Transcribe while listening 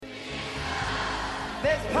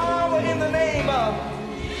There's power in the name of.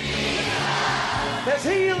 There's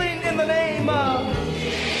healing in the name of.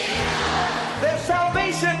 There's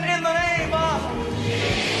salvation in the name of.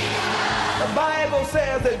 The Bible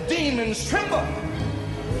says that demons tremble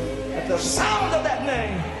at the sound of that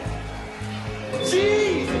name.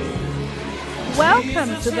 Jesus.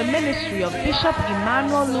 Welcome to the ministry of Bishop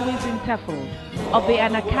Emmanuel Louis Intefel of the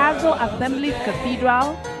Anagkazo Assemblies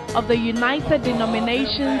Cathedral of the United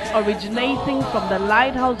Denominations, originating from the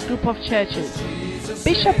Lighthouse Group of Churches.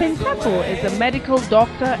 Bishop Intefel is a medical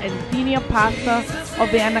doctor and senior pastor of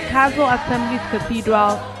the Anagkazo Assemblies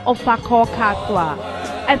Cathedral of Fakor Katwa.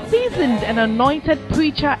 A seasoned and anointed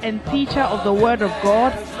preacher and teacher of the Word of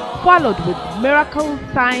God, followed with miracles,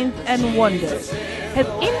 signs, and wonders. His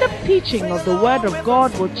in-depth teaching of the Word of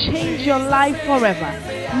God will change your life forever.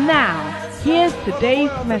 Now, here's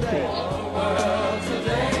today's message.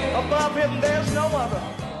 Above him, there's no other.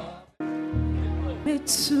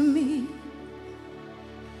 To me,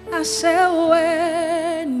 I say,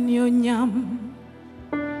 when you nyam,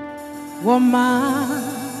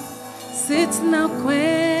 woman, sit now,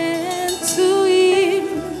 quen to him,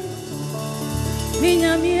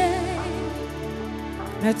 minyamie,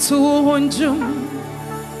 metu honjum,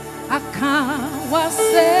 aka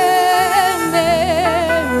wase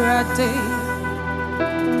merate,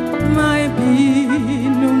 my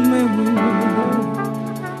binu mewu,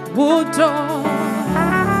 wodo.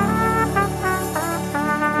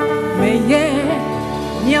 Meye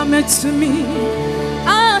nyame to me, I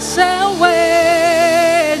say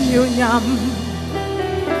when you nyam,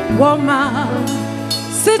 woman,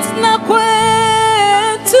 sit na kwe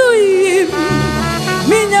to him,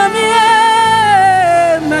 mi nyame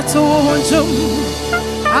meto honjum,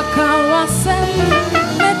 akawasem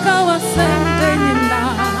denina,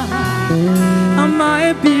 ama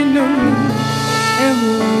ebinu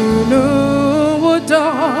emuno wodo.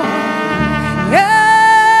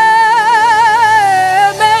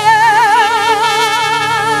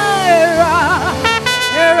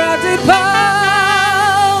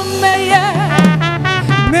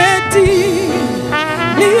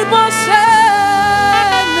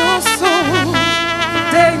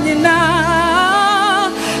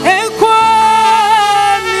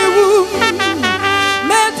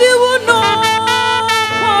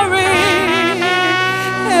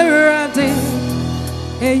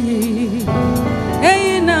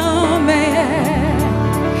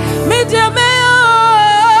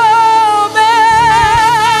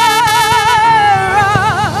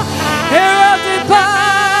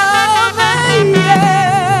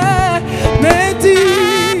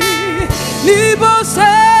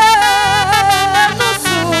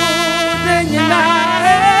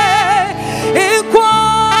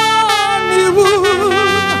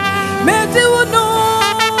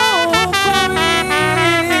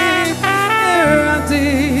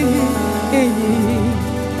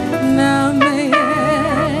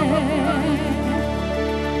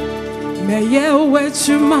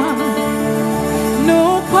 Chuma no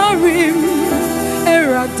parim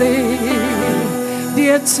erade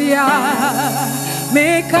dietia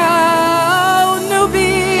make out no be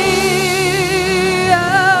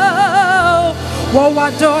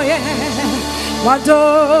wadoye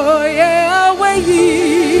away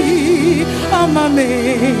amame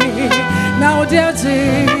now dear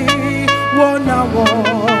one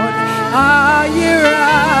ayira.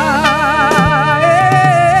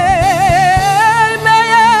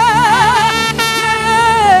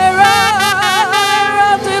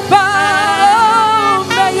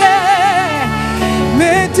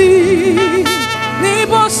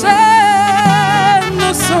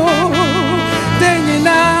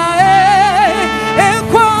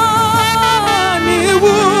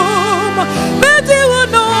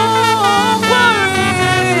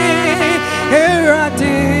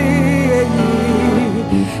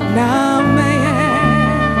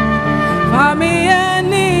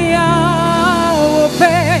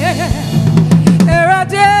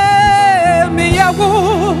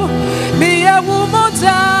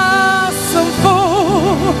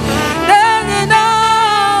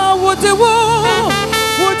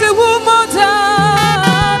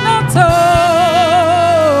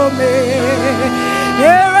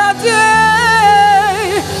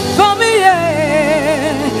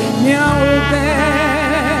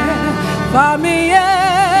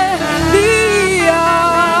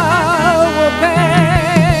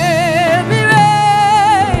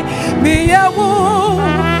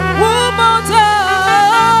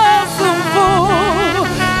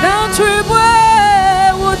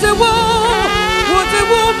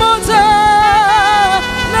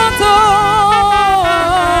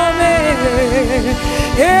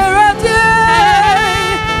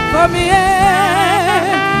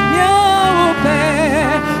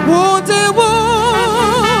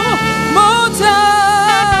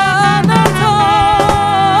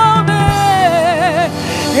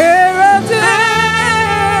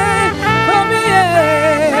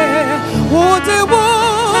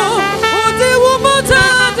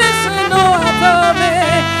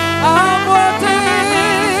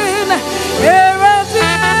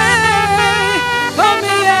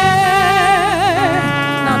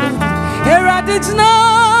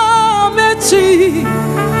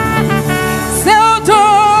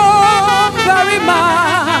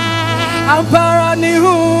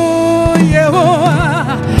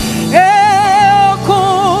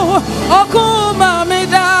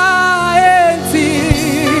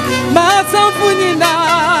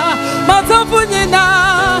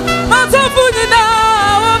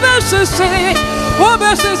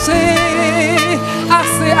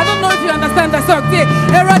 I don't know if you understand that song.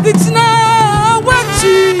 Eradichna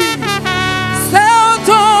wachi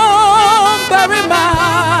Selton Barima.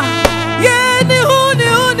 Yeni huni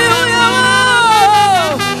ya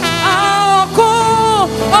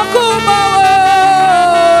Aku mawe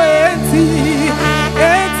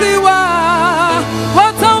eti wa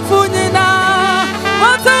Watamfunyina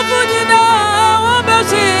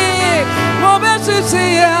Wabeshi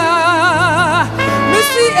ya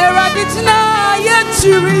Missy Eradichna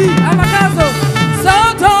Yechiri Amakazo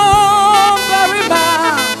Selton Barima.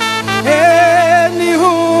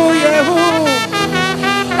 Enihu yehu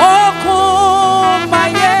Oku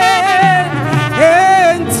mayen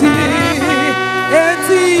enti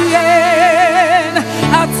yen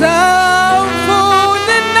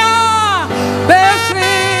atamfunina beshi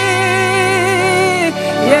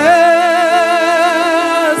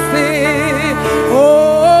yesi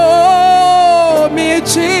oh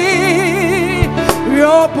michi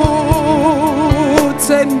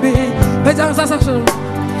ryobutenbi pejang sasashu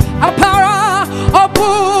apara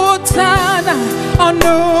oputana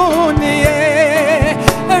onunie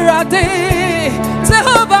rade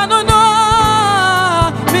Jehovah no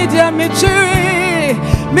media michiri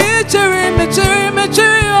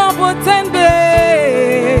obutenbe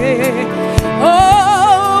oh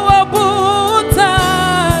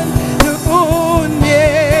obutan nunie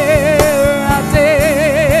rade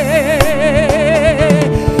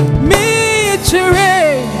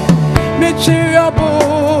michiri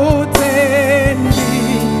obutenbi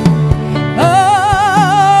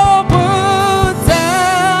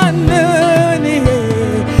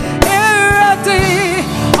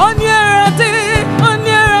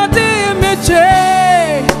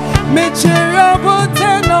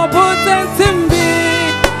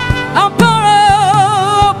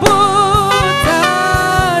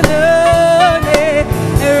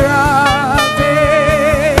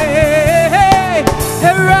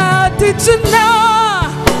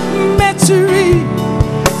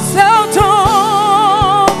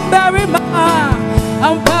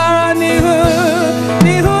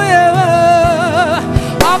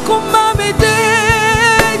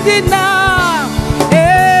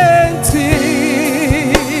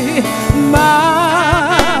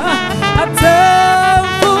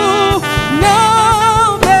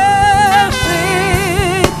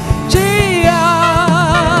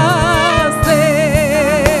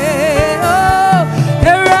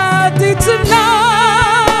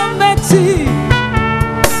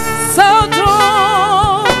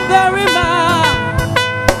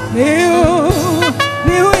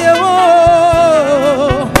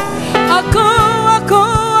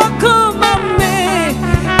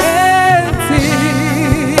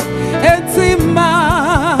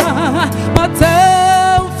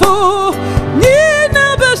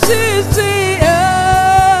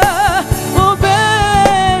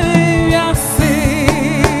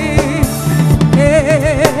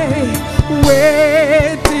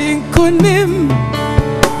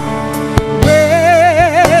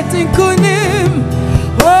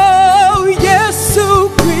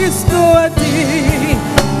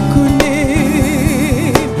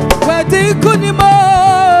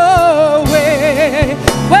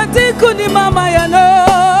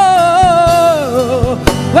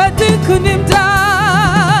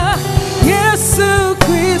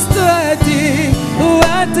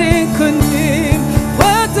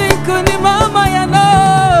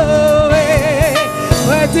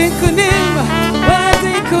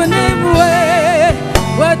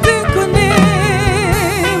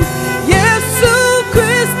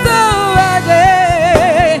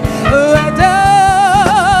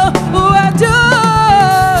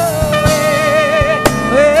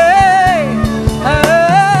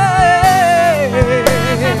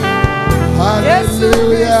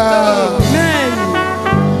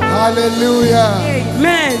Hallelujah.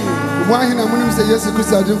 Amen. Why hina munim say yes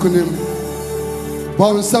Christ adun kunim.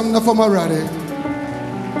 Bon sam na former ready.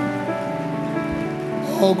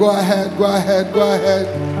 Oh, go ahead. Go ahead. Go ahead.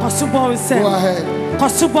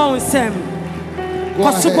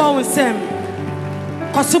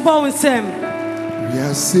 We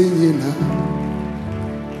are singing now.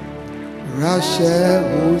 Rasha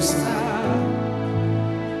Musa.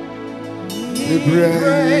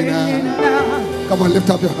 Come on, lift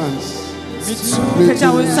up your hands.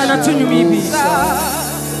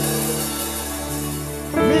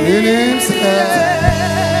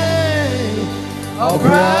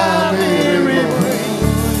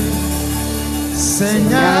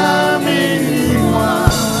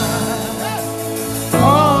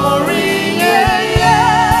 Ori, yeah,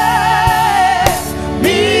 yeah.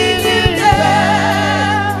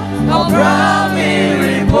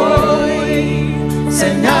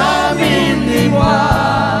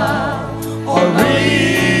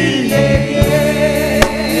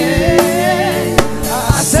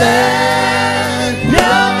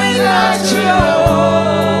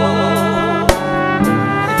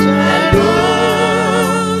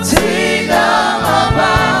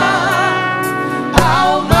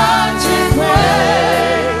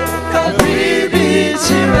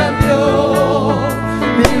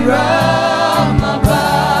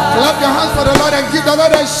 Give the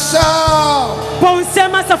Lord a shout.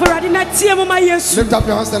 Lift up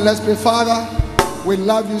your hands and let's pray. Father, we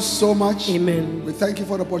love you so much. Amen. We thank you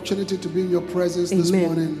for the opportunity to be in your presence this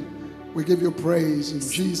morning. We give you praise in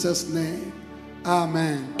Jesus' name.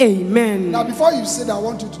 Amen. Amen. Now, before you sit, I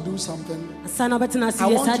want you to do something. I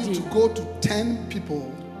want you to go to 10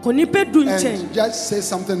 people and just say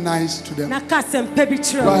something nice to them. Go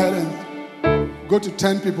ahead and go to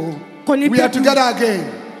 10 people. We are together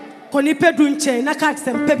again. Together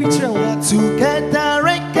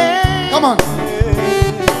again. Come on.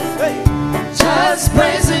 Just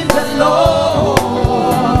praising the Lord.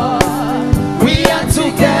 We are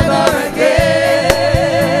together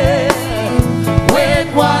again with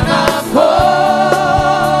one accord.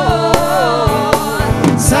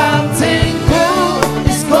 Something good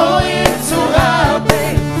is going to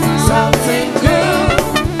happen. Something good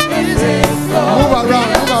is in store. Move around,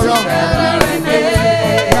 move around.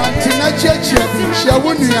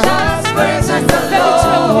 Just praising the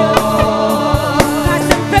Lord.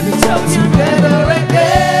 Together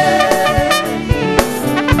again.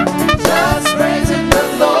 Just praising the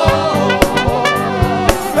Lord.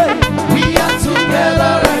 We are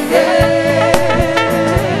together again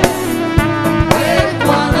with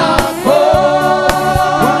one accord.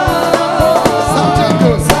 Something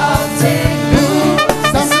good. Something good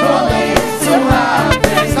is going to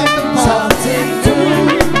happen. Something good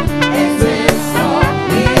is in store.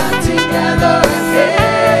 We are together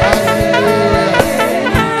again.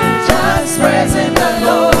 Just praising the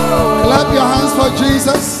Lord. Clap your hands for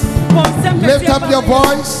Jesus. Lift up your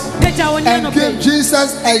voice and give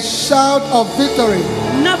Jesus a shout of victory.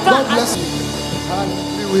 God bless you.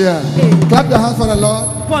 Hallelujah. Clap your hands for the Lord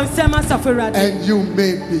and you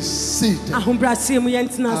may be seated.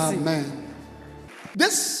 Amen.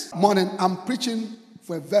 This morning I'm preaching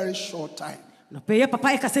for a very short time.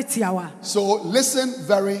 So listen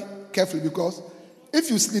very carefully, because if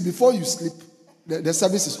you sleep, before you sleep, the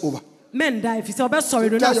service is over. So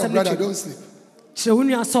tell your brother, don't sleep.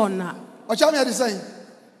 What are you saying?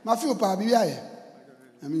 My feel baby, I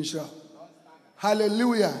mean, sure.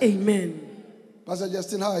 Hallelujah. Amen. Pastor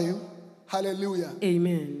Justin, how are you? Hallelujah.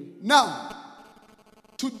 Amen. Now,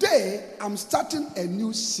 today I'm starting a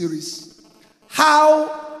new series,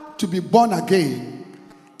 How to be Born Again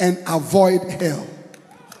and Avoid Hell.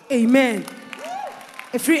 Amen.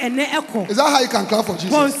 Is that how you can clap for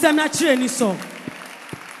Jesus?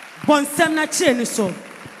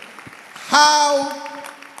 How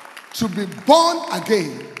to be born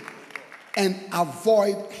again and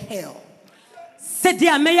avoid hell.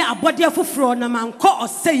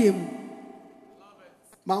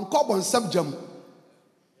 Manko bonsam jam.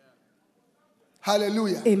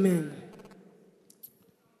 Hallelujah. Amen.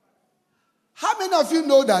 How many of you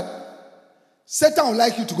know that Satan would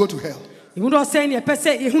like you to go to hell?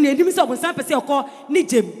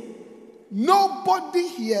 Nobody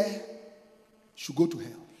here should go to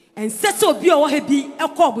hell. Lift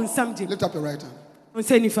up your right hand.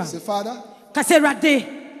 Say, Father,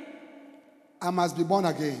 I must be born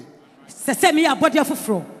again so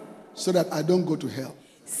that I don't go to hell.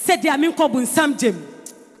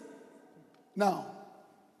 Now,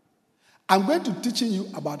 I'm going to teach you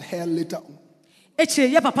about hell later on,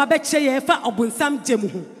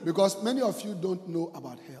 because many of you don't know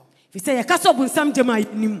about hell.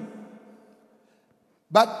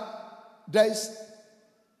 But there is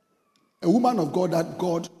a woman of God that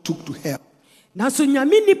God took to hell.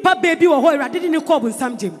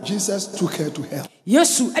 Jesus took her to hell.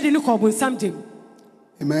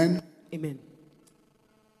 Amen. Amen.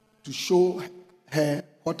 To show her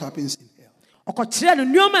what happens in hell.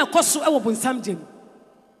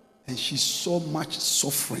 And she saw much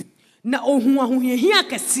suffering.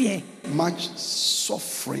 Much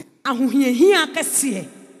suffering.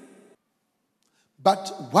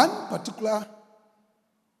 But one particular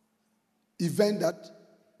event that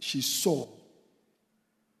she saw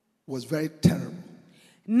was very terrible.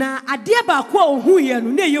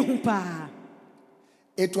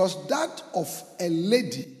 It was that of a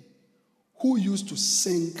lady who used to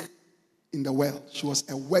sink in the well. She was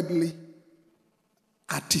a worldly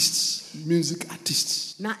artists, music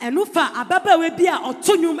artists. Na enufa ababawe bi a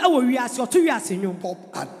oto nwum e wo wiase oto wiase nwum. Pop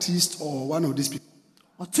artist or one of these people.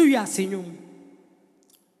 Oto wiase nwum.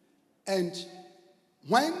 And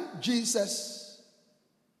when Jesus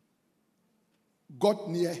got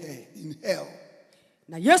near her in hell,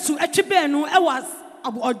 na Yesu etwebe no e was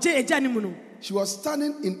oje eja ni mu no. She was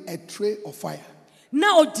standing in a tray of fire.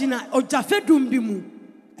 Na odina ojafedum bi mu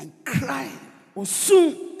and crying.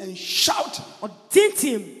 Osun and shouting.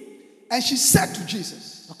 Otintim. And she said to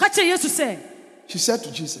Jesus. She said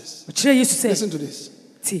to Jesus. Listen to this.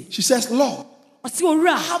 She says, Lord, I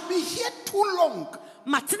have been here too long.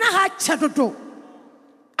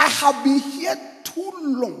 I have been here too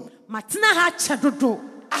long. I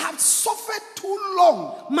have suffered too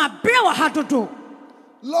long.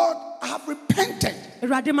 Lord, I have repented.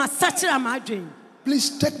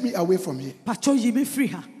 Please take me away from here.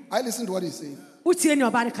 I listen to what he's saying.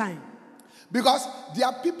 Because there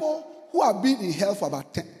are people who have been in hell for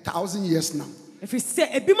about 10,000 years now.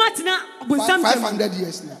 500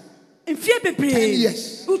 years now. 10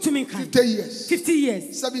 years. 50 years. 50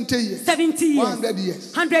 years. 70 years. 70 years. 100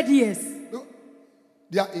 years. 100 years.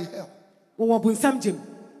 They are in hell.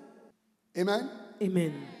 Amen?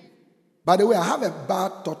 Amen. By the way, I have a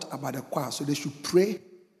bad thought about the choir, so they should pray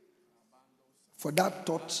for that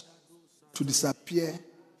thought to disappear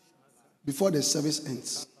before the service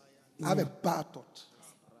ends. I have a bad thought.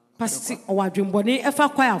 So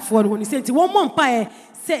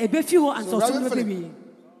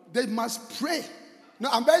they must pray. No,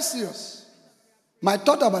 I'm very serious. My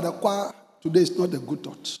thought about the choir today is not a good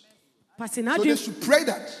thought. So they should pray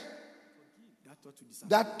that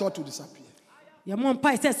thought to disappear.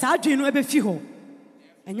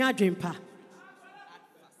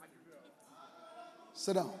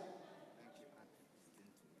 Sit down.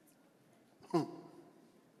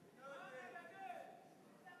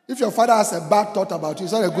 If your father has a bad thought about you,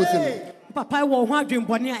 it's not a good thing.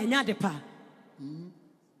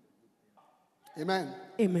 Amen.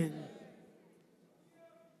 Amen.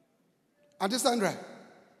 Auntie Sandra,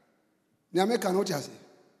 Nyame cannot say,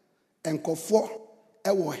 and Kofo,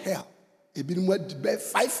 ewo hell, e been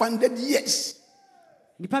 500 years.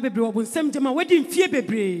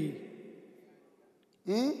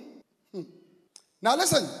 Now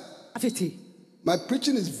listen. My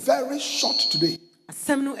preaching is very short today.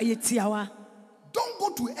 Don't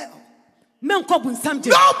go to hell. Nobody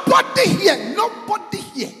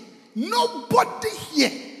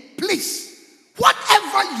here, please,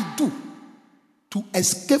 whatever you do to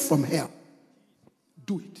escape from hell,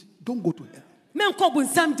 do it. Don't go to hell.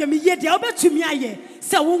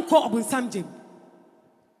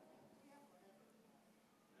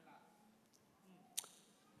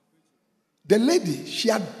 The lady, she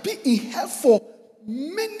had been in hell for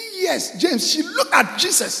many years. James, she looked at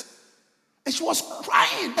Jesus and she was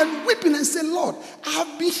crying and weeping and said, Lord, I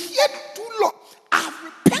have been here too long. I have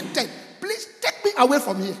repented. Please take me away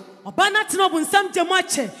from here. Those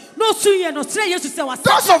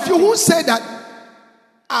of you who say that,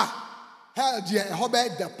 hell, dear,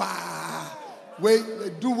 the pa, we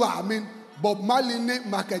do what I mean, Bob Marley,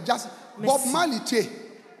 just Bob Marley,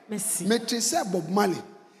 say Bob Marley.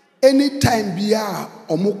 Anytime biya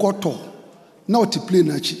omukoto, not to play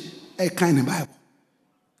nachi, a kind of Bible.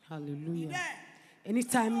 Hallelujah.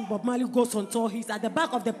 Anytime Bob Marley goes on tour, he's at the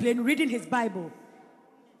back of the plane reading his Bible.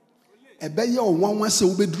 A baby or one say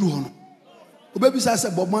ube drew on. Ube says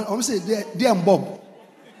Bob Marley, I'm saying, dear Bob.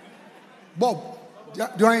 Bob,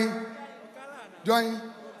 join.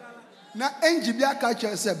 Now, Angibia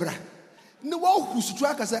catcher said, Bra. No one who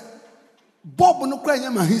struck us said, Bob no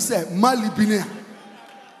crying, he said, Marley Binia.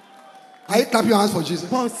 I clap your hands for Jesus.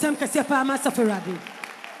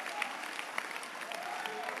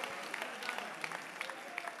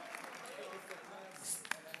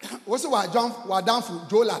 What's what John was down for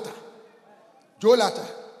Joe Latta.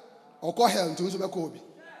 Or call hell to Kobe.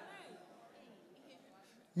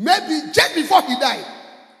 Maybe just before he died.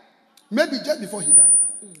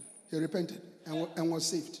 He repented and was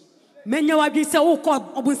saved. By the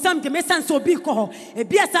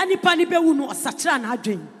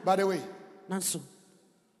way,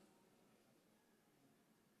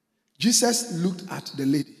 Jesus looked at the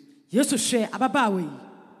lady.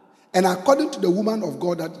 And according to the woman of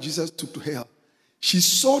God that Jesus took to hell, she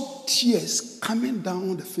saw tears coming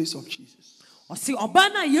down the face of Jesus.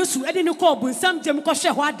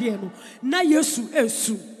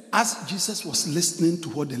 As Jesus was listening to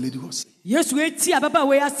what the lady was saying, there were tears.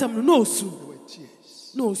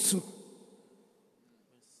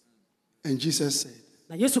 And Jesus said,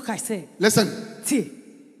 listen.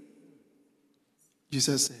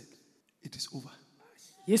 Jesus said, it is over.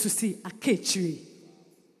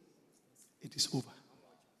 It is over.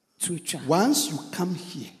 Once you come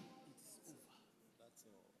here,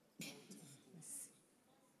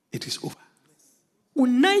 it is over.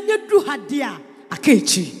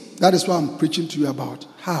 That is why I'm preaching to you about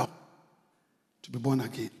how to be born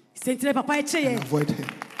again and avoid hell.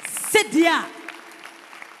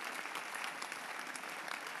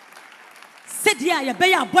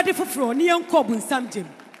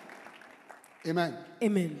 Amen.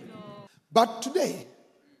 Amen. But today,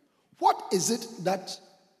 what is it that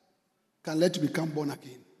can let you become born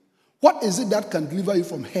again? What is it that can deliver you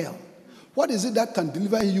from hell? What is it that can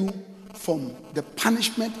deliver you from the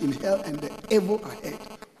punishment in hell and the evil ahead?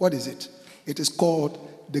 What is it? It is called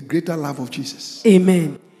the greater love of Jesus.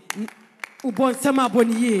 Amen. It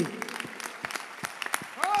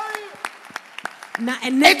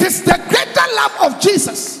is the greater love of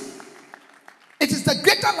Jesus. It is the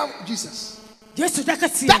greater love of Jesus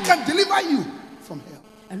that can deliver you from hell.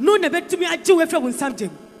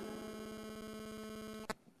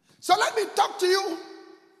 So let me talk to you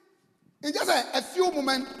in just a few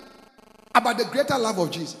moments about the greater love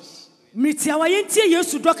of Jesus.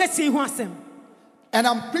 And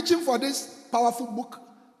I'm preaching for this powerful book.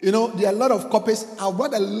 You know, there are a lot of copies. I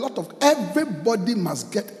bought a lot of. Everybody must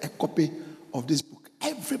get a copy of this book.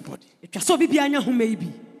 Everybody.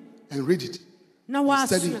 And read it. And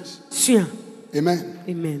study it. Amen.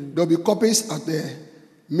 Amen. There'll be copies at the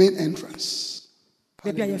main entrance.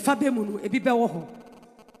 The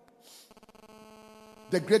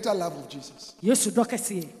greater love of Jesus.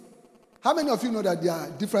 How many of you know that there are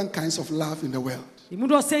different kinds of love in the world?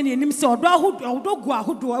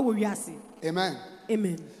 Amen.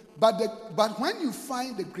 Amen. But when you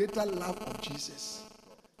find the greater love of Jesus,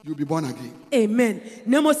 you'll be born again. Amen.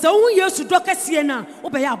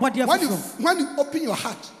 When you open your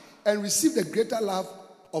heart and receive the greater love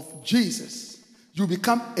of Jesus, you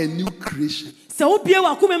become a new creation. When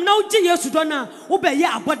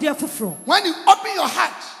you open your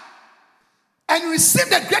heart and receive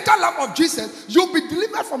the greater love of Jesus, you'll be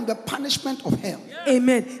delivered from the punishment of hell.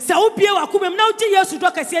 Amen.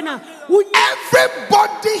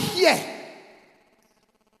 Everybody here,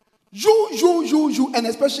 you, and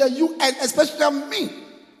especially you, and especially me,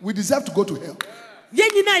 we deserve to go to hell.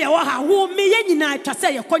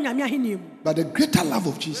 But the greater love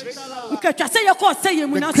of Jesus. The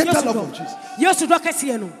greater love of Jesus.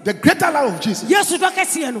 The greater love of Jesus.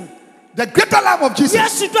 The greater love of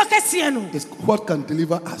Jesus is what can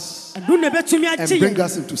deliver us and bring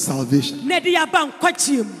us into salvation.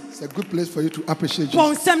 It's a good place for you to appreciate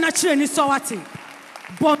Jesus.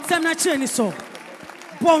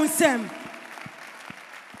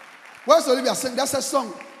 What's Olivia saying? That's a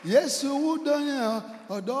song. Yes, you would. Yeah,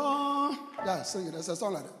 sing it. There's a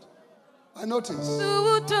song like that. I know things.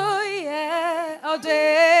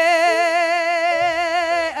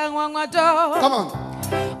 Come on.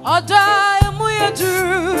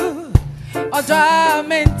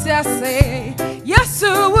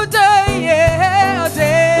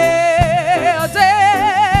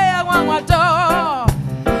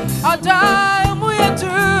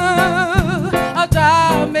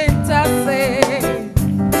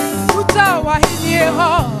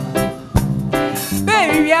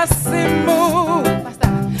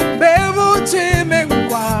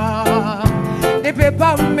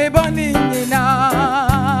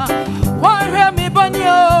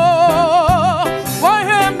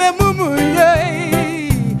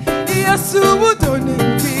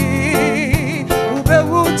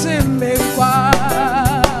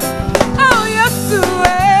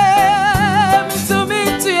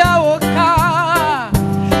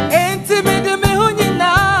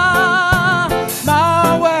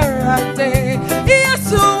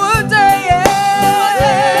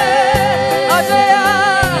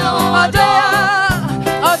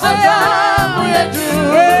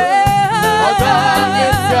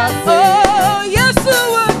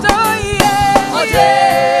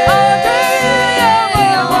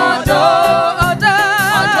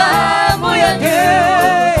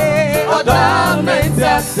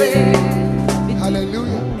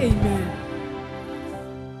 Hallelujah. Amen.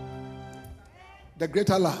 The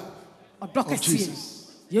greater love of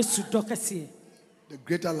Jesus. The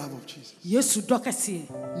greater love of Jesus.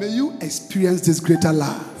 May you experience this greater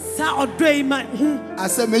love. I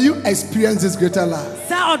said, may you experience this greater love.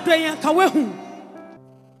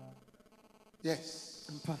 Yes.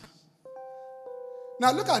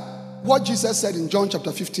 Now look at what Jesus said in John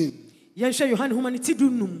chapter 15.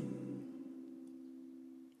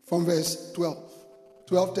 From verse 12,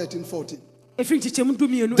 13, 14. This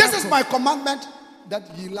is my commandment, that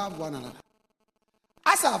ye love one another.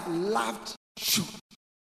 as I've loved you,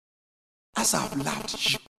 as I've loved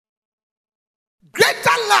you.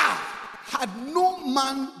 Greater love had no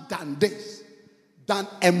man than this, that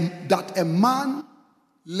a man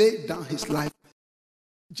laid down his life.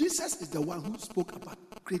 Jesus is the one who spoke about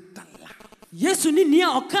greater love. Yes, you need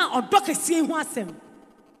or see what them.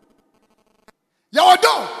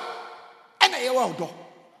 Yawodo, and a yawodo,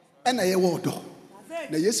 and a yawodo.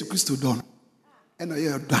 Na Yesu Christo don, and a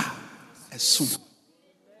yawoda, a soon.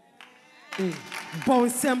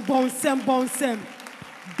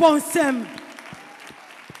 Bonsem.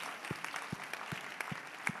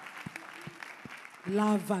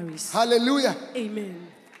 Love varies. Hallelujah. Amen.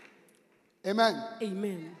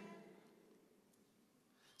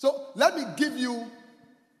 So let me give you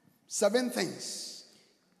 7 things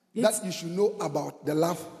that you should know about the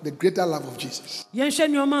love, the greater love of Jesus. I'm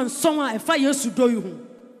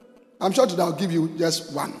sure today I'll give you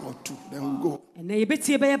just 1 or 2. Then we'll go.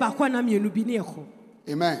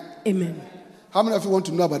 Amen. How many of you want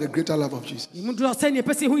to know about the greater love of Jesus?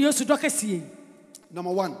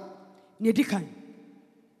 Number 1.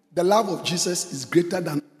 The love of Jesus is greater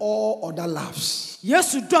than all other loves.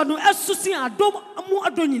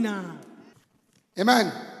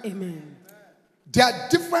 Amen. There are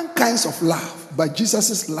different kinds of love, but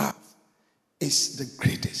Jesus' love is the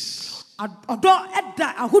greatest.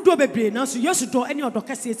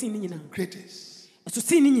 Greatest.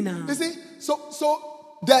 You see, so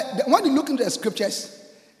when you look into the scriptures,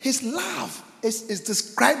 his love is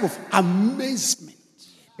described with amazement.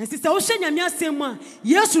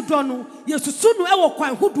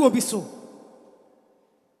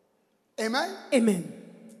 Amen.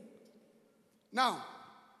 Now,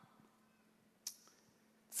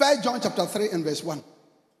 1 John chapter 3 and verse 1.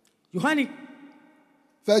 1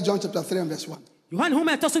 John chapter 3 and verse 1. Behold,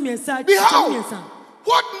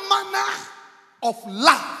 what manner of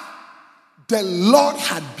love the Lord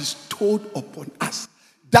had bestowed upon us,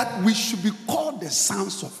 that we should be called the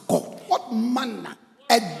sons of God. What manner?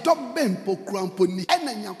 A dobben pokuramponi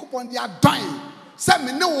ena nyankopon dia dan se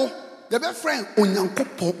me ne wo de be friend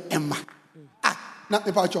onyankopon ema na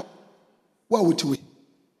me pa cho wa wotiwe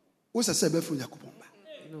wo se be friend nyankopon ba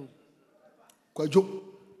no kwajo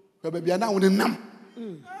kwa bia na wo ne nam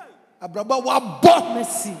abraba wa bo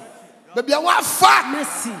merci bia wa fa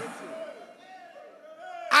merci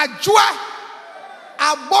ajwa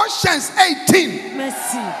abortions 18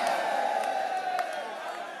 merci.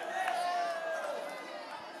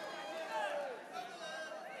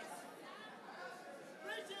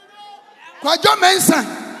 Kwajo mensa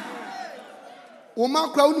Uma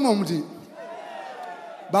kwa unumomdi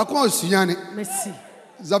Bakon osuyane merci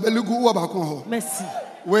Zabelugu wa bakon ho merci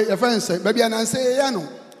we your friend say baby ananse ya no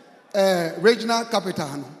regional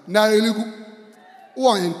capital no na eligu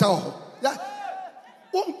wo enta ho ya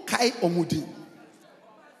won kai omudi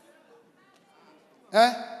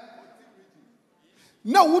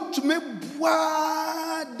na wutume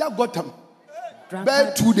bua da gotam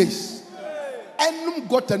by 2 days enum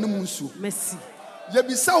gota no munsu merci ye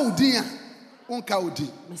bi saudi a onka odi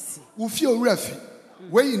merci wo fi owurafi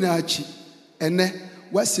we yina achi ene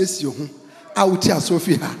wasiesie ho a wuti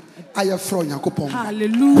asofi ha aye fro yakopon.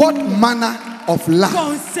 Hallelujah. What manner of love?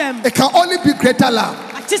 It can only be greater love.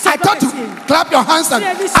 I thought to clap your hands and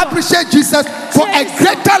appreciate Jesus for a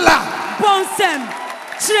greater love.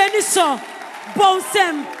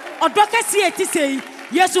 Bonsem odokasi eti sei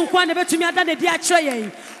Yesu kwa ne betumi ada ne dia kire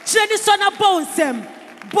yen. Chire so na bonsem.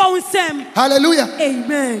 Hallelujah.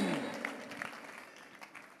 Amen.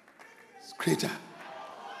 It's greater.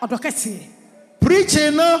 Odokasi.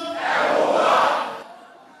 Preaching no.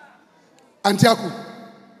 Antiaku.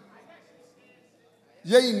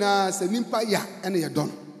 Ye na se nimpa ya ene ye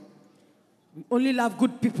don. We only love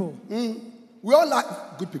good people. We all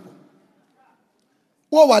like good people.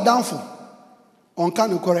 What were down for? On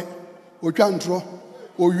can you correct? Otwa ntro,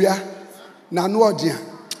 owia, na no odia.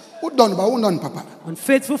 Who done but who done papa?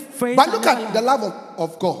 Unfaithful friends. But look at the love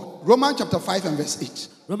of God. Romans chapter 5 and verse 8.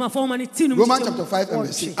 Romans chapter 5 and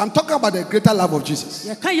verse 8. I'm talking about the greater love of Jesus.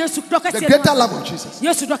 The greater love of Jesus.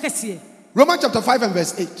 Romans chapter 5 and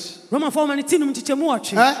verse 8.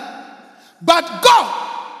 But God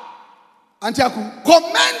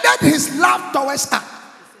commended his love towards us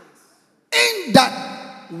in that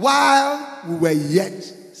while we were yet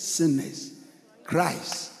sinners,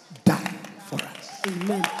 Christ died for us.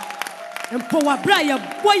 Amen.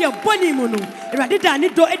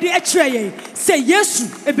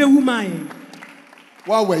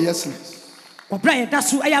 While we're yet sinners.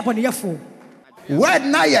 Word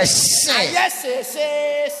na yes.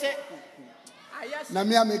 Na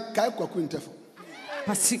me kai kwaku ntefo.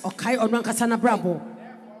 Pasi okai onwan kasa na brabo.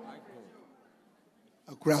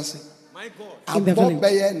 My God. In the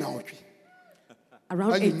village.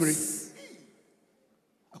 Around 8.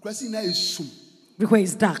 Because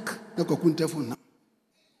it's dark.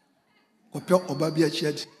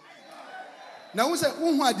 Now we say,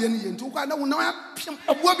 who had any into a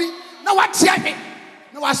wobby? Now what's happening?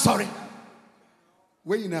 No, I'm sorry.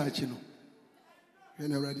 Where you know, you know,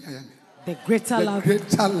 the greater love.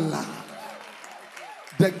 Greater love.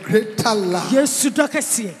 The greater love. Yes, you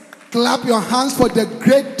clap your hands for the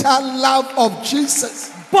greater love of Jesus.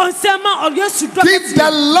 Give the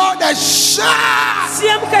Lord a shout.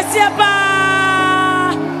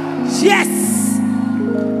 Yes.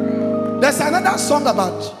 There's another song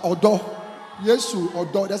about Odo. Yesu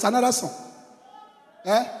Odo. There's another song.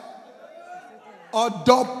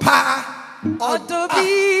 Odo pa. I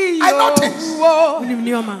noticed.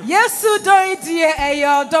 Yesu doidie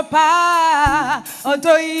eyodo pa.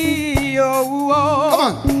 Odoio. Come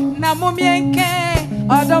on. Na mumienke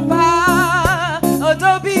odo pa.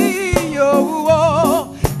 Odobio.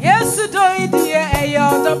 Yesu doidie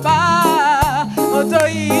eyodo pa.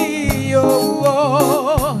 Odoio.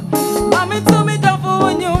 Mami to me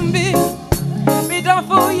dofu nyumbi. Mi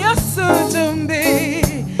dofu Yesu tumbi.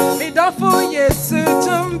 Mi dofu Yesu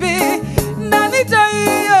tumbi. Nani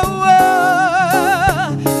doio.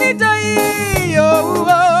 Ni doio.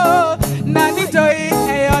 Nani doi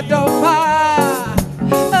eyodo pa.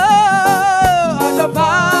 Oh, odo pa.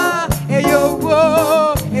 Eyo.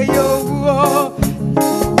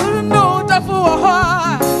 No dofu ha.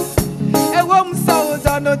 Ewom so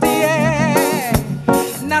dono die.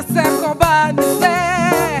 Na se koba ni se.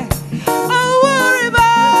 Oh worry ba.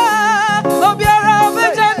 Obiara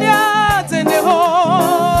bejanya tene ho.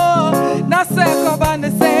 Na se koba ni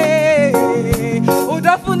se.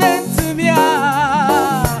 Udofu nentumia.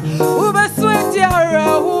 Ube sweat ara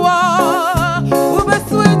huwa. Ube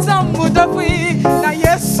sweat amudofi. Na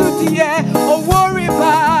Yesu die. Oh worry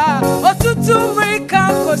ba. Otutu reka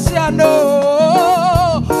koshiano.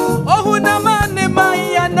 Oh hunamane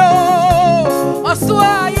mayano.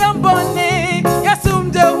 Oswa yambone.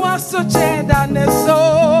 Yasum de waso cheda neso.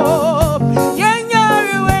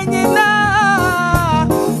 Yenyari wenyina.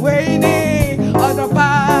 Weini odopa.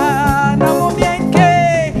 Namumienke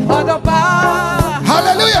odopa.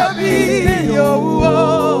 Hallelujah.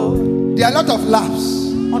 There are a lot of laughs.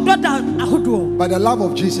 But the love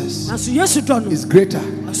of Jesus is greater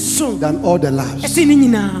than all the loves.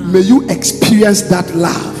 May you experience that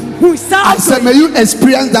love. I said, may you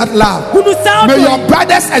experience that love. May your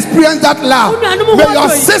brothers experience that love. May your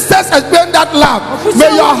sisters experience that love.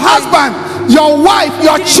 May your husband, your wife,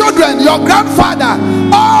 your children, your grandfather,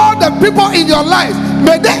 all the people in your life,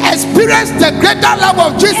 may they experience the greater love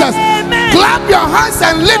of Jesus. Amen. Clap your hands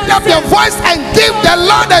and lift up your voice and give the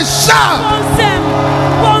Lord a shout.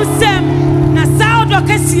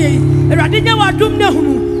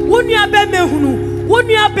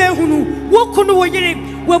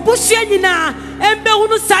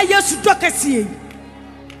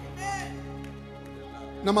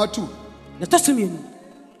 Number 2.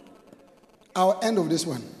 Our end of this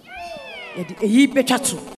one.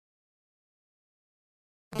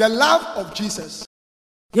 The love of Jesus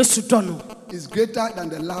is greater than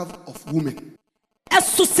the love of women.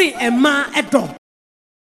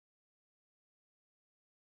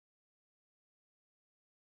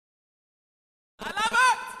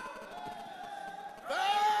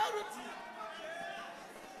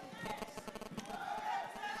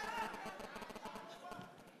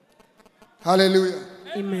 Hallelujah.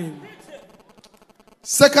 Amen.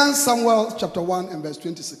 2 Samuel chapter 1 and verse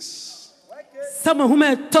 26. 2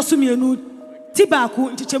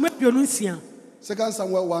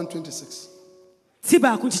 Samuel 1:26.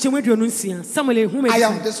 I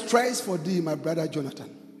am distressed for thee, my brother Jonathan.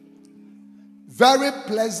 Very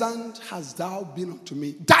pleasant hast thou been unto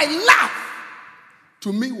me. Thy love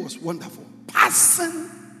to me was wonderful, passing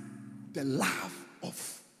the love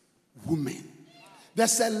of women.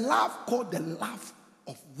 There's a love called the love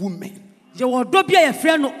of women. When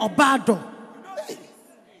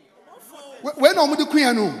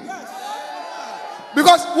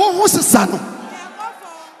because who's the son?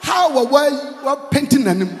 How were painting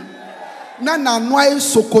them? Nana no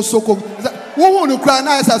soko. Who will cry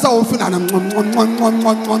now? As I often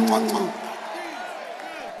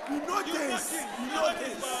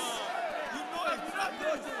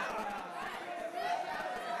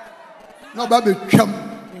no baby come.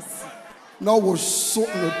 No was so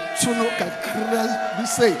no tuno kakra be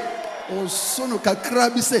say. Or so no kakra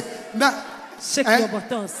be say. Now shake your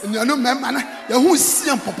buttons. You know, man, who see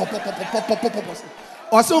him pop.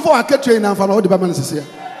 Or so for a catching and for all the Bible is here.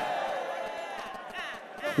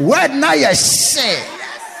 Word now you say.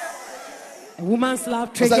 A woman's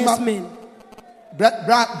love triggers men.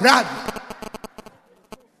 Brad.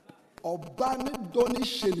 Obani doni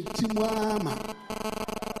sheni timama.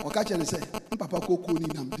 Okache ne say, "Papa koko ni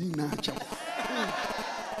nam di na acha."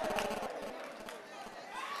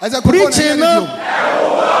 As a preaching no.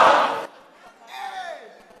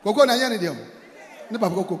 Koko na nyane dio. Ne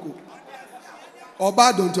papa koko.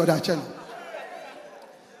 Oba don't to that channel.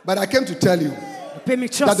 But I came to tell you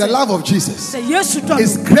that the love of Jesus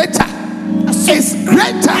is greater.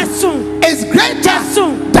 Is greater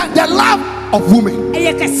than the love of women.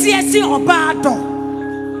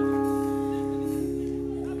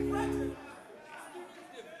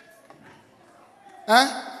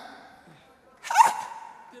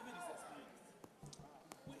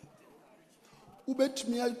 Ubet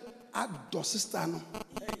me at do sister no.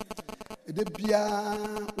 Ede bia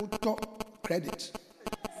uto credit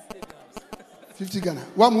 50 Ghana.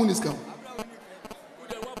 One moon is come.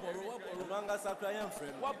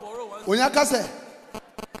 Onyaka say,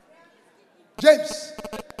 James,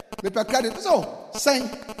 me per credit. So, saying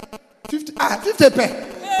 50 pay.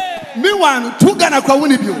 Me one 2 Ghana kwa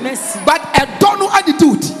wini bio. But I don't know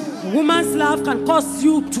attitude. A woman's love can cause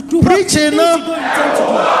you to do preaching.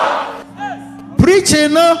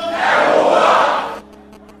 Preaching.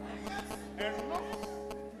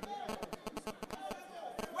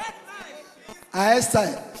 I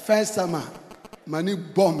said first time money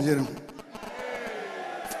bomb here.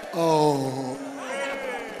 Oh.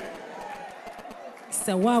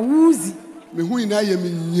 So what woozy? Me who ina ye me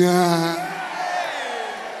nya.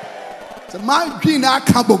 So my green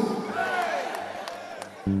akabo.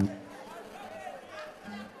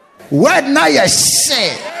 Word na ye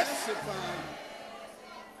say.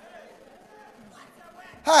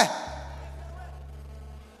 Hi.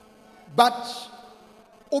 But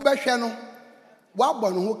obehwe no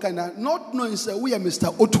wabon who can not knowing say we are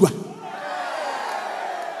Mr. Otua.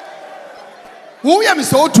 Who are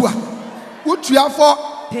Mr. Otua? What you have for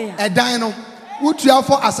a dino? What you have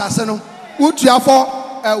for assassin? What you have for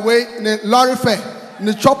a way in the lorry fare, in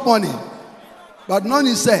the chop money? But none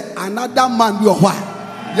is say another man be a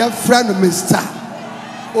while. Your friend Mr.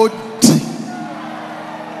 Oti.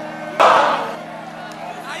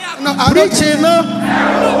 No, I'm preaching.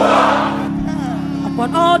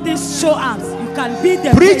 Upon all these show ups, you can be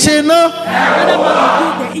the preaching. Another man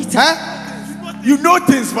will be the eater. Huh? You know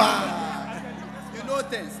things, man. You know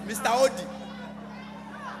things, Mr. Odi.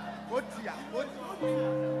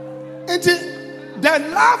 The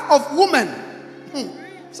love of woman.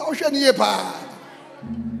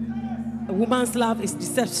 A woman's love is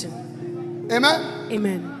deception. Amen.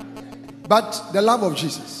 Amen. But the love of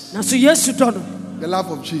Jesus. Now, so yes, you don't know. The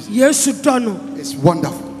love of Jesus. Yes, you don't know. It's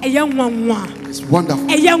wonderful. It's wonderful.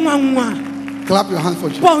 Clap your hands for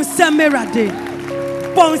Jesus.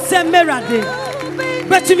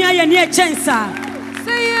 But to me, I need a chance.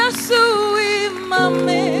 Say yes, we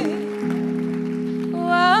mommy.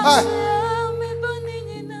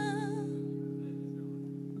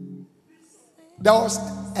 There was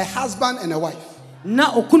a husband and a wife. When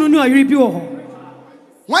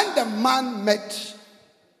the man met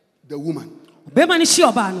the woman,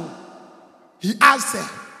 he asked her,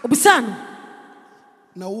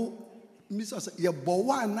 "No, Mr. Your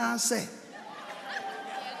boy now say,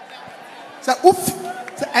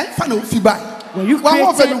 were you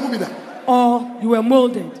created or you were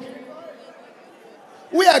molded?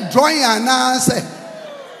 We are drawing an answer.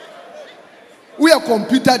 We are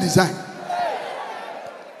computer design.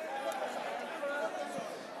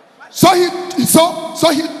 So he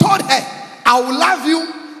told her, I will love you,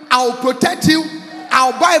 I will protect you, I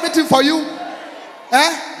will buy everything for you.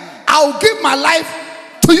 I will give my life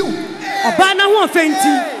to you.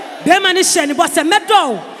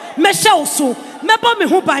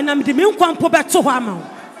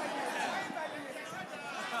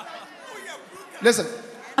 Listen.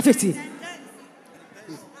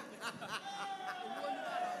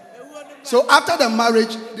 So after the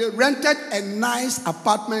marriage, they rented a nice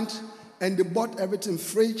apartment and they bought everything,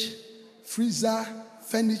 fridge, freezer,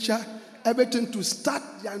 furniture, everything to start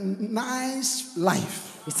their nice life.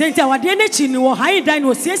 Then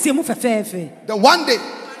one day,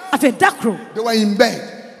 they were in bed.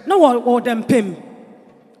 They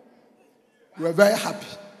were very happy.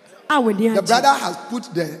 The brother has put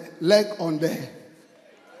the leg on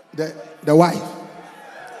the wife.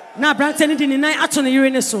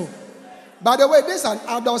 By the way, this is an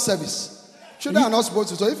adult service. Children are not supposed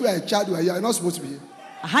to. So if you are a child, you are not supposed to be here.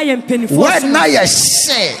 What now you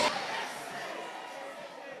say?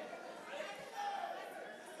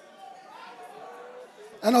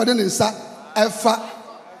 And I didn't say,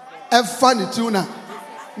 Efa ni tuna.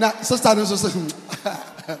 Now, sister, no, so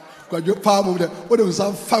quite your palm over there. What was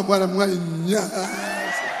some fun when I'm going? Yes.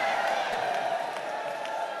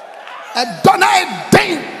 And don't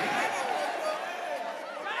ding.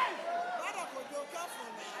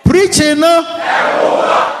 Preaching, no?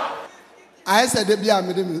 I said, they be a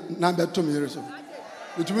number 2 years old.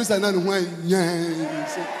 Which means I know when,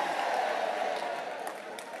 yes.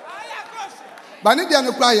 But I need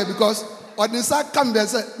to cry because on the side come there,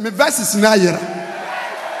 say, my verse is now here.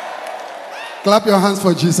 Clap your hands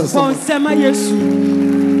for Jesus. Bonsem, Yesu.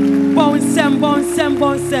 Bonsem, bonsem,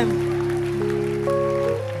 bonsem.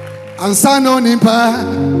 Ansano nimpa.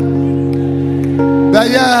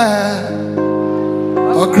 Baya.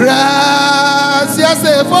 O gracia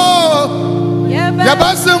se fo.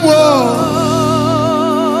 Yabasumo.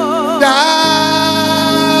 Da.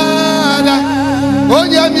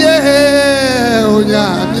 Onyamie.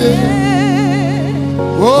 Onyamie.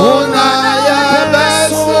 Ona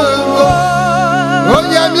yabasumo.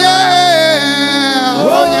 Onyamie.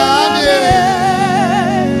 Onyamie.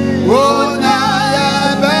 Ona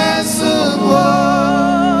yabasumo.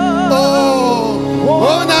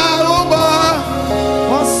 Ona uba.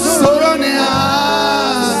 Soronia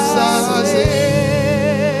sase.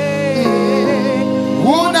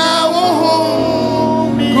 Una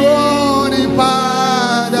uhum goni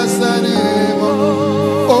pada sanimo.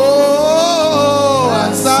 Oh,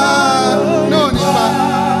 asa no ni pa.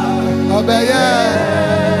 Obeye.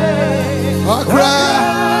 Okra.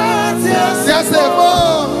 Yasefo.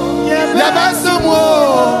 Yabasumo.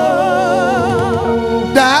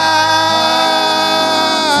 Dara.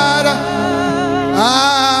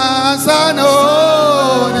 Asano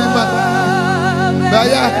ni pa.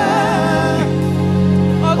 Baya.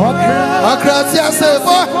 Okra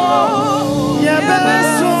yasefo.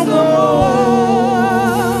 Yabasumo.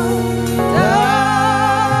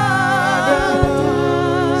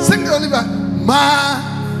 Sing it, Oliver. Ma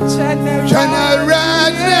generation.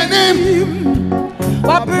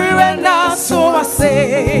 Wapirena so I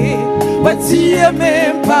say, what's here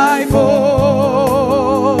me Bible?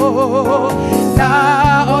 Na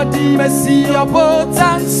odi mesi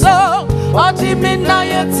obotan so, odi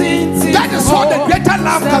minayetinti. That is what the greater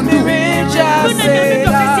love can do.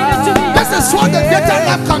 This is what the greater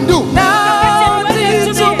love can do. Na odi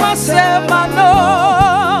to myself I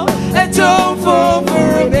know, and don't for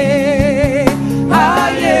me.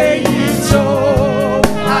 Aye, you so.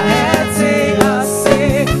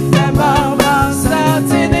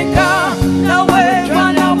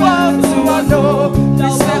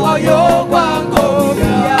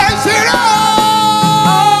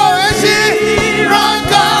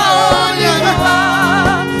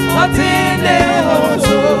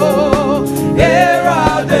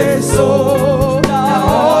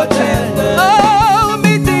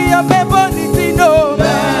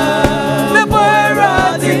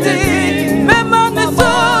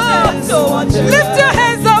 Lift your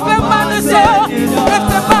hands up and man the soul. Lift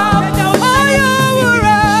them up. Oh, you're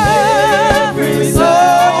right. So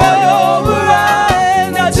you're right.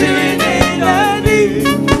 Not in any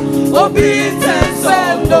obedience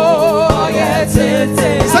and no. Yes, it's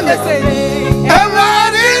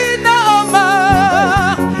everybody know ma.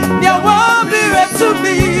 You won't be right to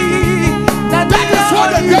me. That is what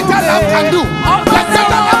the greater love can do. The greater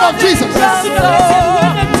love of Jesus.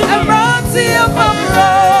 And run to your mama.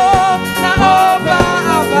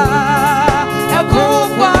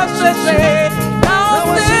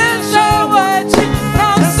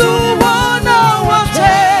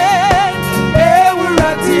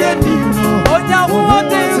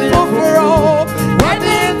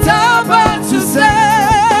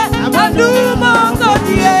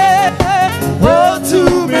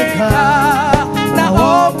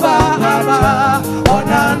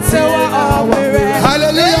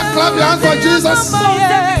 Hallelujah, clap your hands for Jesus.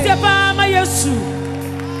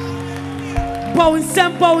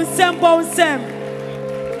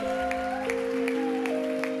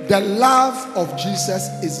 The love of Jesus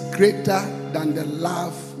is greater than the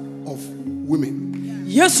love of women.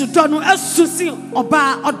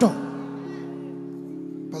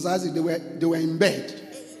 Pastor Isaac, they were in bed.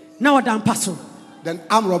 Then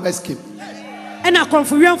armed robbers came. And I come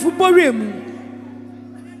for you for Boremu.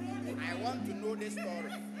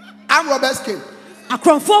 Armed robbers came. I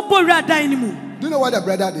come for Bora Dynamo. Do you know what the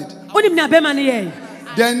brother did?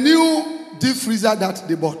 The new deep freezer that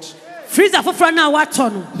they bought. Freezer for Frana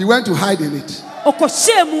Watson. He went to hide in it.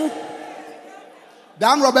 Okoshemu. The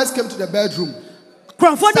armed robbers came to the bedroom.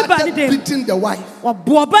 Started beating the wife.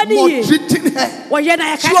 Treating her.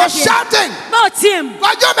 She was shouting. No, Tim.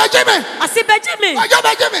 Kwajo Benjamin. I see Benjamin. Kwajo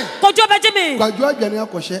Benjamin. Kwajo Benjamin. Kwajo Benjamin.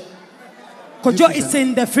 Kojo is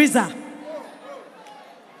in the freezer.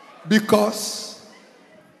 Because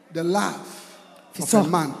the love of a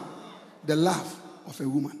man, the love of a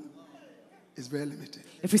woman is very limited.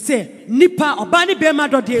 If we say nipa obani bema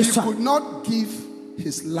do de He could not give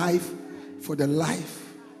his life for the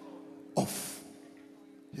life of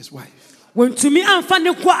his wife. When to me amfa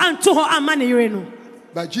ne kwa anto ho amane yere no.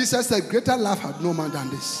 But Jesus said, greater love had no man than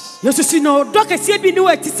this. Jesus no do kese bi ni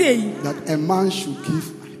wa ti say that a man should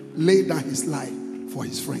lay down his life for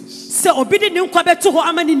his friends. Se obi de ne kwa beto ho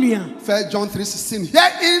amane nua. 1 John 3:16.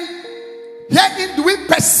 Herein do we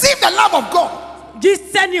perceive the love of God.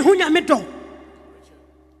 Jesus ni hu nyame do.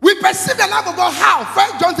 We perceive the love of God how?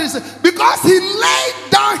 1 John 3:16. Because he laid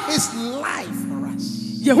down his life for us.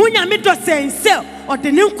 Ye hu nyame do say o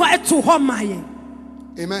de ne kwa eto ho maye.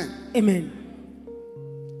 Amen. Amen.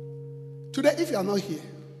 Today, if you are not here,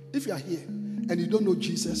 if you are here and you don't know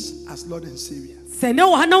Jesus as Lord and Savior,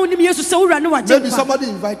 maybe somebody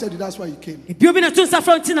invited you, that's why you came. You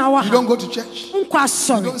don't go to church. You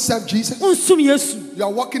don't serve Jesus. You are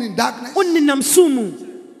walking in darkness.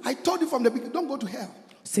 I told you from the beginning, don't go to hell.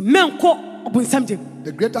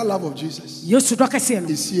 The greater love of Jesus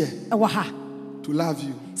is here to love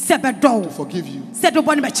you, to forgive you,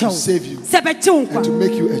 to save you, and to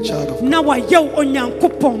make you a child of God.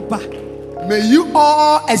 May you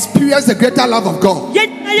all experience the greater love of God.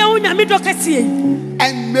 And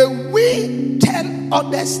may we tell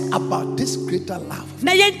others about this greater love.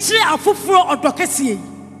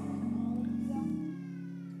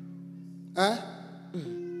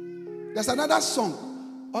 There's another song.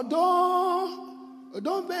 Odon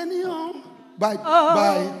Benio by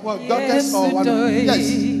what? Dorcas or one? Yes.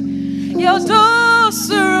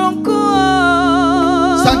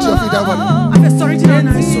 Stand to your feet, everybody. I'm sorry to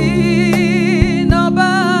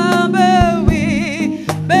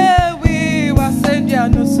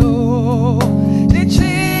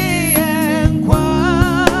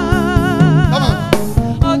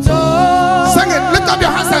Sing it. Lift up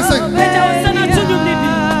your hands and sing.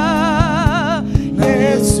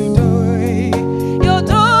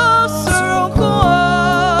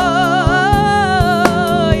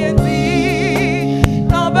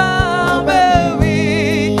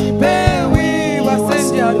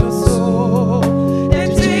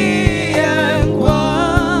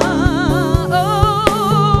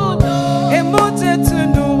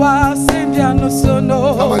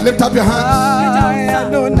 Lift up your hands.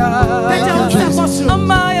 Thank you, Jesus.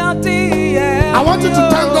 I want you to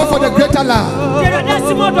thank God for the greater love.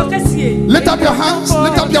 Lift up your hands.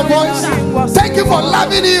 Lift up your voice. Thank you for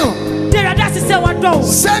loving you,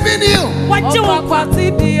 saving you,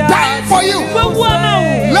 dying for you,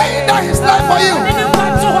 laying down his life for you.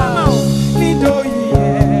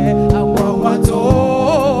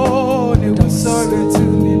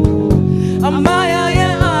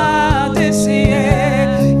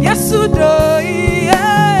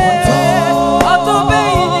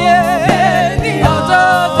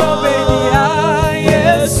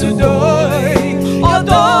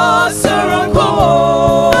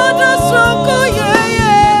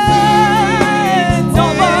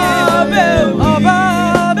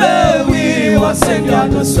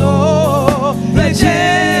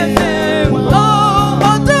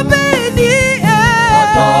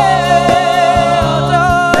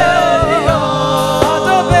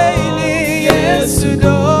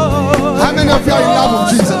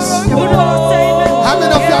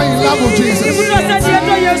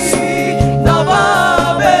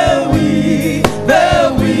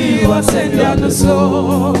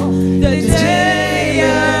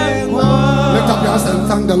 Lift up your hands and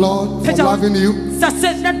thank the Lord for loving you.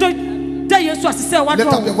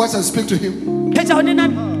 Lift up your voice and speak to him.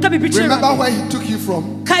 Remember where he took you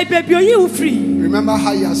from. Remember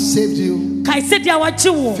how he has saved you,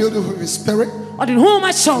 filled you with his spirit,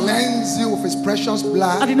 cleansed you with his precious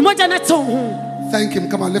blood. Thank him.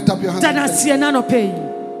 Come on, lift up your hands and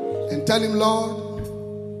tell him, Lord,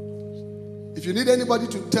 if you need anybody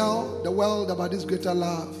to tell the world about this greater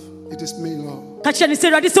love, it is me, Lord.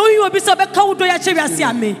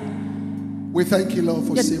 We thank you, Lord,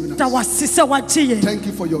 for saving us. Thank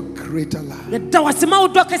you for your greater love.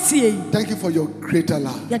 Thank you for your greater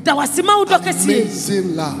love.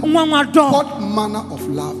 Amazing love. What manner of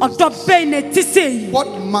love is this? What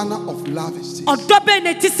manner of love is this?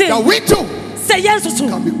 That we too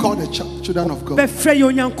can be called the children of God.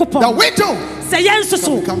 That we too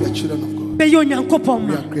can become the children of God. We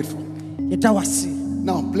are grateful.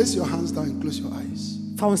 Now place your hands down and close your eyes.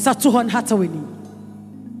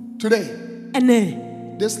 Today,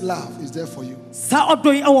 this love is there for you,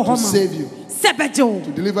 to save you, to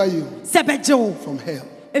deliver you from hell.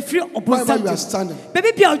 Wherever you are standing,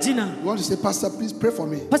 you want to say, Pastor, please pray for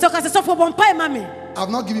me. I've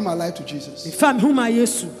not given my life to Jesus. I've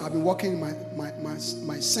been walking in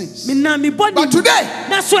my sins. But today,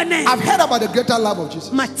 I've heard about the greater love of Jesus.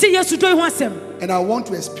 And I want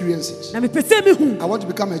to experience it. I want to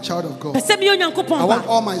become a child of God. I want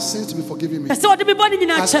all my sins to be forgiven me. As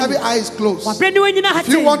every eye is closed, if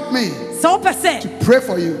you want me to pray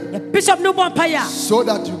for you so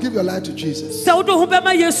that you give your life to Jesus,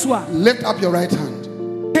 lift up your right hand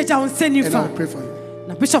and I'll pray for you.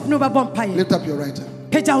 Lift up your right hand.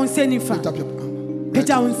 Lift up your arm.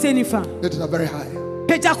 Lift it up very high.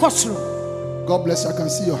 God bless you. I can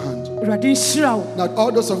see your hand. Now,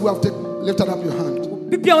 all those of you who have lifted up your hand,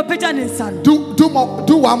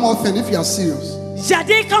 do one more thing if you are serious.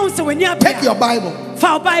 Take your Bible,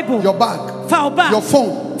 your bag, your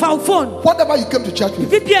phone, whatever you came to church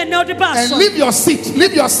with, and leave your seat,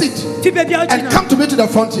 and come to me to the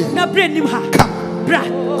front here. Come.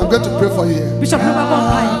 I'm going to pray for you here.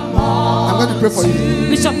 I'm going to pray for you.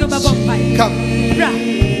 Come.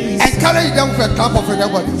 Encourage them with a clap of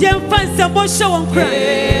everybody.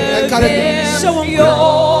 Encourage them.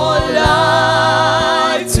 Your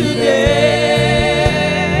life today.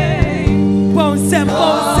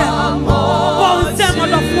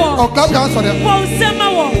 Oh, clap your hands for them.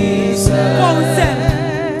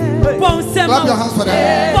 Clap your hands for them.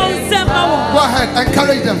 Go ahead,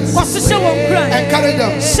 encourage them. Encourage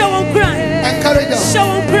them. Encourage them.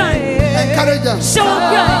 Encourage them.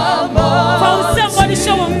 Somebody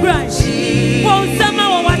show them Christ.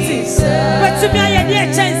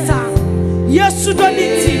 Yes, you don't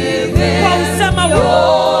need to.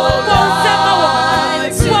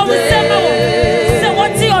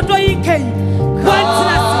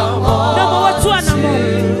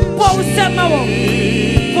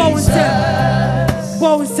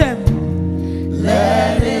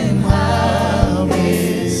 Let him have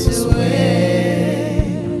his way.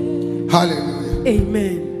 Hallelujah.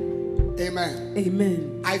 Amen. Amen.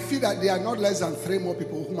 Amen. I feel that there are not less than 3 more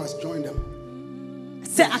people who must join them.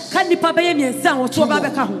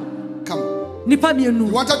 Come. You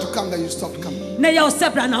wanted to come, then you stopped coming.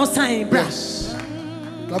 Yes.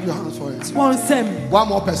 Clap your hands for it. One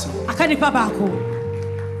more person.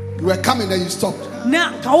 You were coming, then you stopped. Come.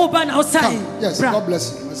 Yes. God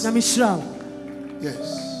bless you.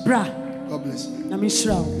 Yes. God bless you.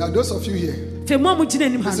 Now, those of you here,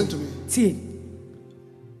 listen to me.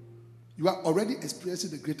 You are already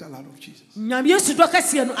experiencing the greater love of Jesus.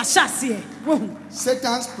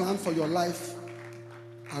 Satan's plan for your life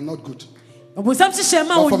are not good. But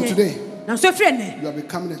from today, you are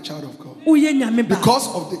becoming a child of God. Because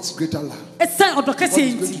of this greater love. God is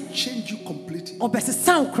going to change you completely. He's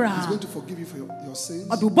going to forgive you for your sins.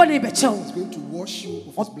 He's going to wash you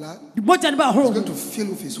with His blood. He's going to fill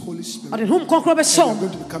you with His Holy Spirit. And you are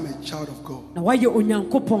going to become a child of God.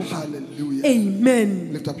 Hallelujah.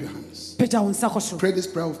 Amen. Lift up your hands. Pray this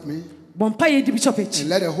prayer with me. And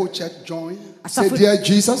let the whole church join. Say, dear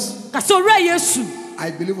Jesus,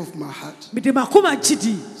 I believe with my heart.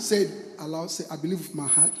 Say it aloud. Say, I believe with my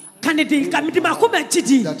heart that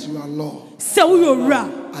you are Lord.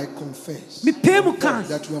 I confess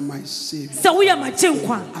that you are my Savior.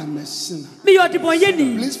 I'm a sinner.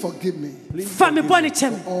 Please forgive me for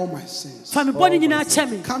all my sins.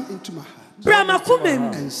 Come into my heart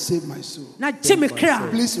and save my soul.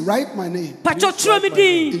 Please write my name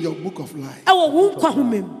in your book of life.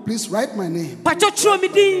 Please write my name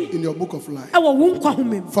in your book of life.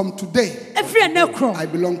 From today, I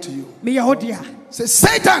belong to you. Say,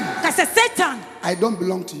 Satan, I don't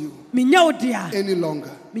belong to you any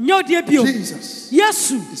longer. Jesus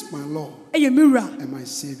is my Lord and my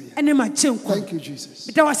Savior. Thank you, Jesus,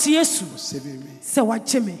 for saving me.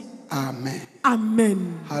 Amen.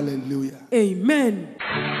 Amen. Hallelujah. Amen.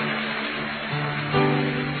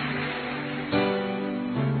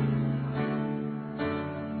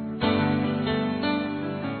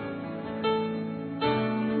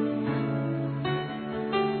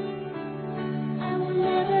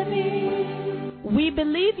 We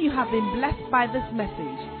believe you have been blessed by this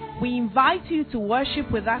message. We invite you to worship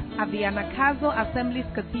with us at the Anakazo Assemblies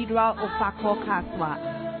Cathedral of Fako Kaswa.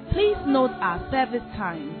 Please note our service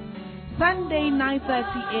times. Sunday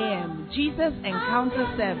 9:30 a.m. Jesus Encounter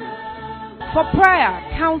Service. For prayer,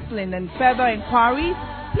 counseling and further inquiries,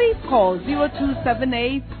 please call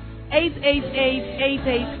 0278 888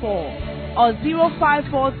 884 or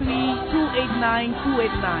 0543 289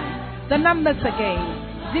 289. The numbers again,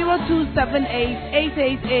 0278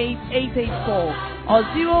 888 884 or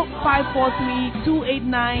 0543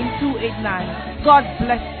 289 289. God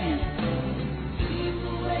bless you.